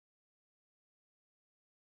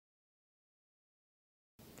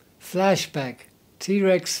Flashback,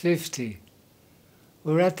 T-Rex 50.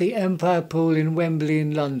 We're at the Empire Pool in Wembley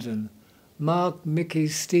in London. Marc, Mickey,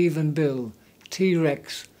 Steve and Bill,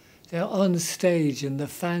 T-Rex. They're on stage and the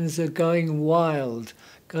fans are going wild,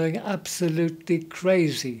 going absolutely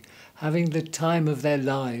crazy, having the time of their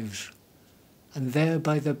lives. And there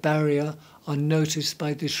by the barrier, unnoticed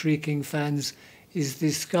by the shrieking fans, is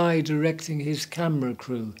this guy directing his camera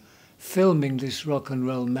crew, filming this rock and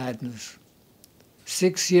roll madness.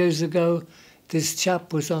 6 years ago, this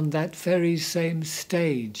chap was on that very same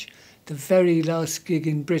stage, the very last gig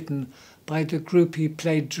in Britain by the group he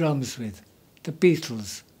played drums with, the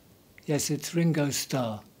Beatles. Yes, it's Ringo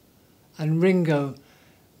Starr. And Ringo,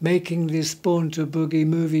 making this Born to Boogie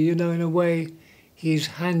movie, you know, in a way, he's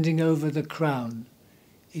handing over the crown.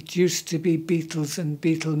 It used to be Beatles and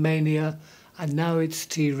Beatlemania, and now it's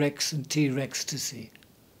T-Rex and T-Rextasy.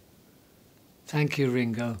 Thank you,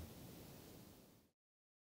 Ringo.